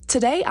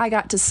Today, I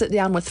got to sit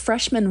down with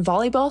freshman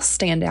volleyball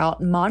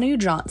standout Manu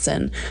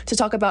Johnson to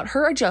talk about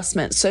her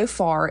adjustment so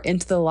far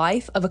into the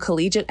life of a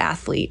collegiate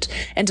athlete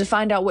and to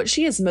find out what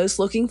she is most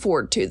looking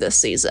forward to this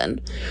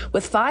season.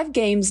 With 5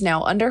 games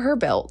now under her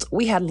belt,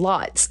 we had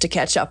lots to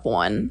catch up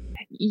on.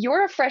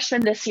 You're a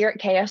freshman this year at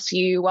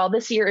KSU. While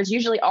this year is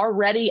usually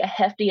already a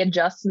hefty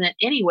adjustment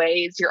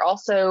anyways, you're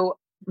also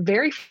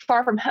very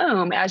far from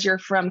home as you're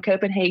from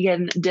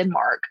Copenhagen,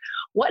 Denmark.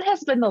 What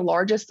has been the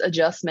largest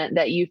adjustment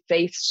that you've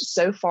faced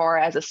so far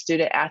as a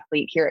student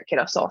athlete here at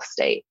Kennesaw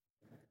State?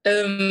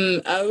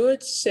 I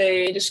would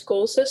say the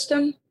school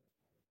system,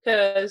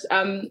 because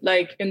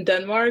in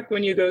Denmark,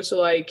 when you go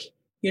to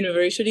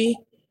university,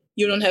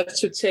 you don't have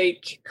to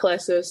take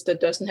classes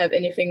that doesn't have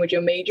anything with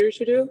your major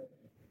to do.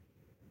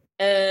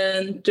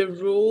 And the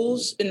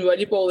rules in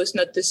volleyball is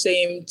not the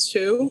same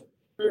too.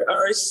 There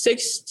are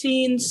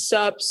 16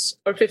 subs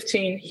or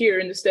 15 here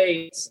in the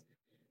States,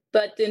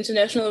 but the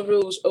international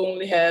rules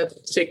only have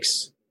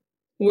 6,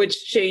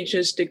 which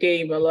changes the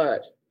game a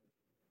lot.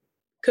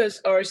 Because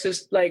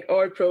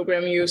our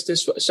program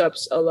uses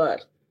subs a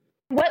lot.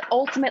 What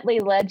ultimately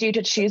led you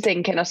to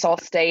choosing Kennesaw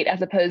State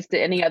as opposed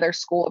to any other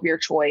school of your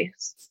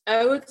choice?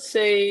 I would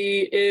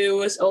say it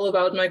was all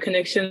about my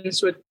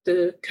connections with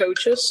the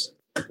coaches.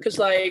 Because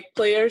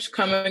players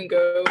come and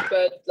go,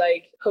 but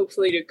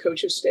hopefully the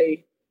coaches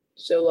stay.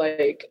 So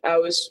I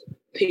was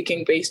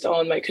picking based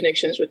on my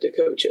connections with the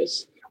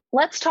coaches.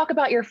 Let's talk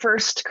about your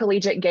first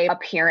collegiate game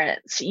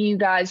appearance. You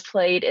guys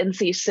played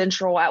NC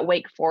Central at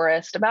Wake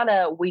Forest about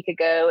a week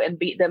ago and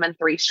beat them in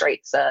 3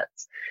 straight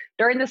sets.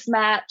 During this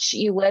match,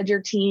 you led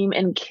your team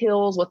in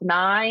kills with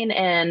 9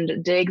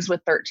 and digs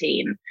with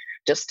 13.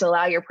 Just to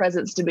allow your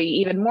presence to be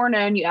even more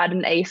known, you added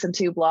an ace and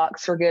 2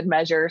 blocks for good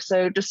measure.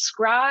 So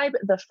describe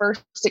the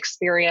first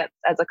experience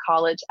as a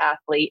college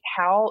athlete.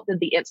 How did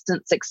the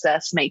instant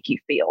success make you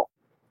feel?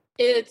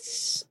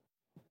 It's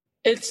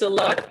a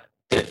lot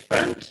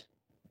different.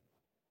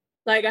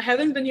 I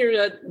haven't been here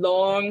that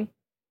long,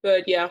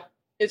 but yeah,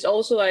 it's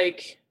also a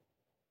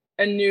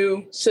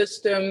new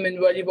system in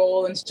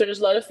volleyball. And so there's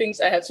a lot of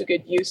things I have to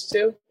get used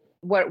to.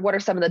 What are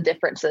some of the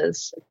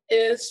differences?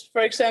 Is,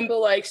 for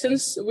example,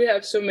 since we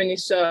have so many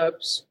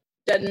subs,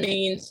 that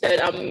means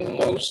that I'm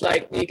most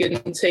likely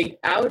getting taken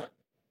out.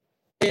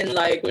 And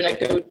when I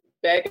go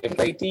back and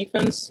play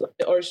defense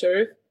or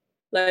serve,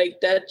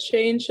 that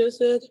changes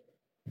it.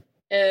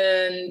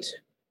 And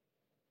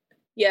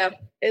yeah,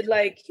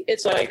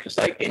 it's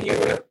in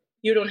Europe,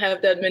 you don't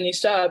have that many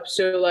subs,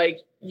 so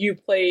you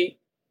play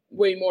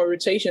way more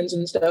rotations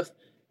and stuff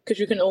because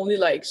you can only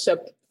sub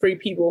 3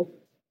 people.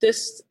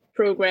 This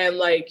program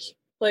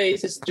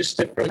plays is just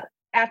different.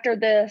 After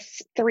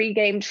this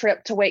 3-game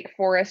trip to Wake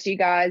Forest, you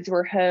guys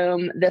were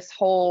home this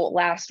whole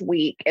last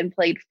week and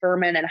played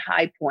Furman and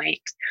High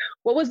Point.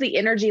 What was the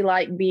energy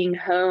like being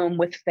home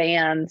with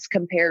fans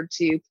compared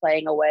to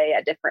playing away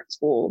at different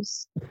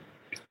schools?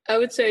 I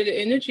would say the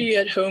energy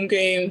at home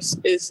games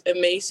is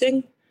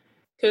amazing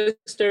because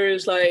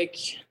there's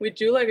we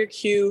do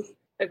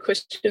a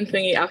question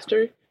thingy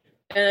after,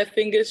 and I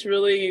think it's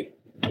really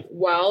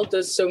wild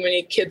that so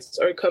many kids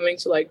are coming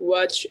to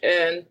watch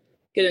and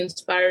get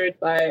inspired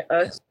by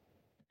us.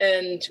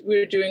 And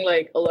we're doing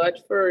a lot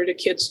for the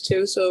kids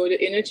too. So the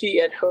energy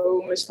at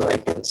home is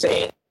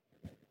insane.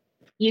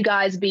 You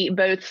guys beat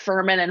both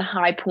Furman and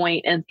High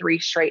Point in 3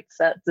 straight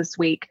sets this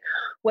week.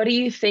 What do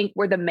you think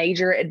were the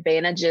major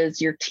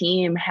advantages your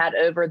team had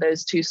over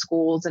those 2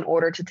 schools in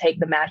order to take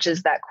the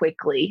matches that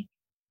quickly?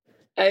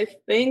 I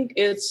think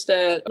it's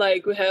that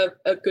we have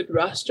a good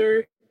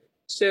roster.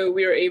 So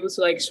we are able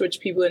to switch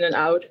people in and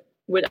out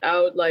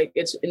without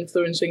it's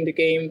influencing the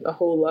game a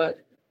whole lot.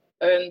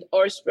 And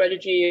our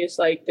strategy is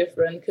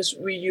different because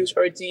we use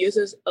our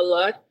DSs a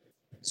lot.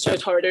 So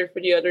it's harder for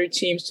the other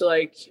teams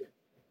to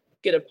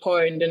get a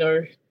point in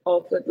our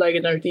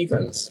in our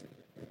defense.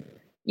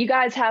 You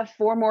guys have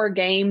 4 more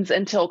games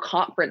until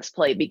conference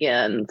play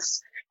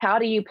begins. How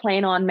do you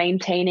plan on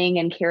maintaining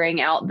and carrying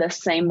out this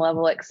same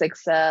level of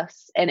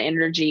success and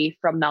energy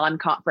from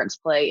non-conference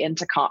play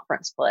into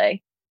conference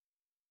play?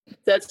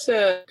 That's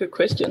a good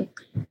question.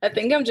 I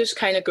think I'm just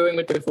kind of going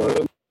with the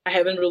flow. I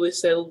haven't really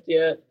settled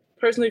yet.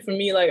 Personally, for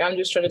me, I'm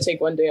just trying to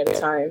take one day at a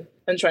time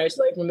and try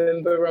to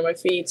remember where my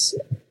feet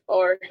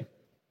are.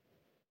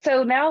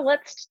 So now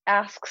let's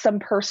ask some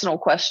personal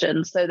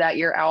questions so that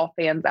your OWL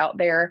fans out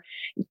there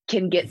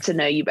can get to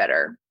know you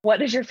better.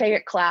 What is your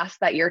favorite class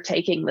that you're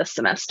taking this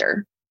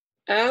semester?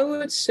 I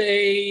would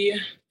say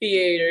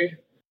theater.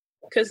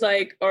 Because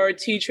our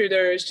teacher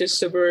there is just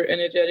super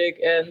energetic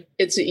and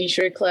it's an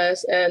E-share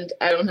class and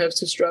I don't have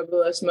to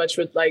struggle as much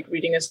with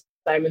reading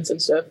assignments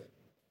and stuff.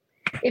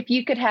 If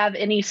you could have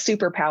any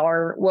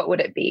superpower, what would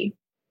it be?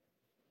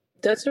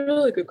 That's a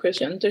really good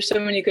question. There's so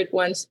many good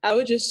ones. I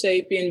would just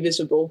say be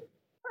invisible.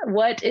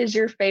 What is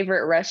your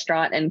favorite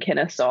restaurant in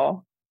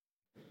Kennesaw?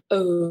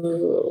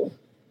 Oh,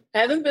 I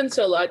haven't been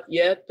to a lot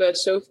yet, but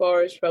so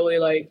far it's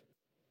probably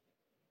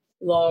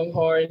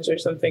Longhorns or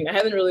something. I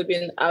haven't really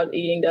been out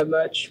eating that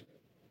much.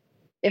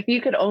 If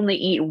you could only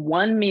eat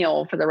one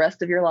meal for the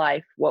rest of your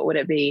life, what would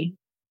it be?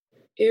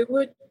 It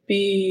would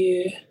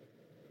be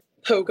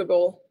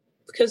Pokeball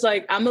because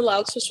like I'm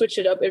allowed to switch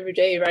it up every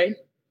day, right?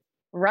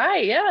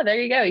 Right. Yeah, there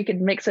you go. You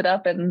could mix it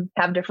up and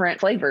have different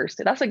flavors.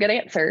 That's a good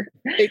answer.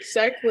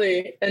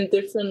 Exactly. And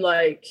different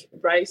like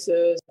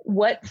rices.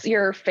 What's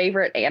your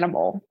favorite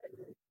animal?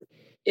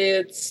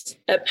 It's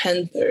a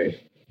panther.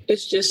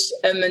 It's just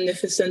a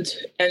magnificent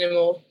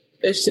animal.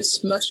 It's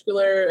just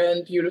muscular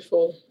and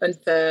beautiful and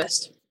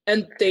fast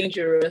and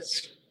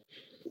dangerous.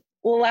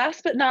 Well,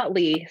 last but not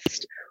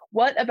least,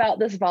 what about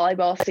this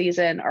volleyball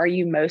season are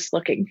you most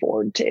looking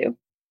forward to?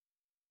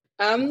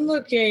 I'm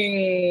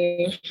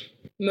looking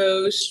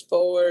most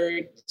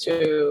forward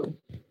to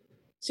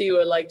see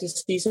where like the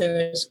season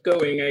is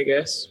going, I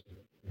guess.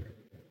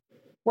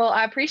 Well,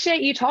 I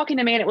appreciate you talking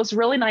to me, and it was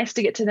really nice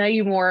to get to know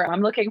you more.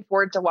 I'm looking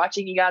forward to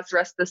watching you guys the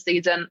rest of the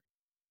season.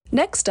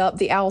 Next up,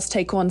 the Owls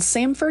take on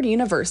Samford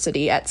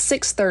University at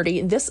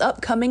 6:30 this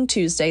upcoming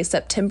Tuesday,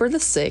 September the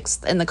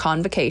 6th, in the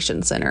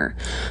Convocation Center.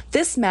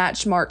 This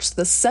match marks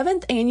the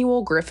 7th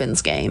annual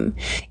Griffins game.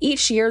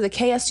 Each year, the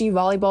KSU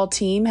volleyball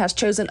team has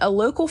chosen a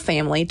local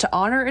family to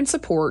honor and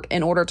support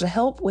in order to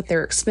help with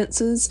their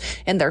expenses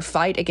in their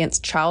fight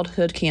against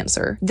childhood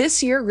cancer.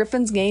 This year,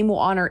 Griffins game will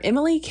honor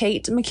Emily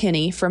Kate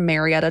McKinney from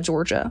Marietta,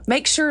 Georgia.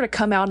 Make sure to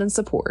come out and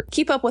support.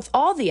 Keep up with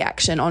all the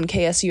action on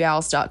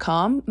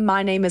KSUOwls.com.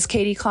 My name is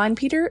Katie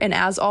Kleinpeter, and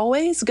as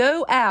always,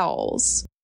 go Owls!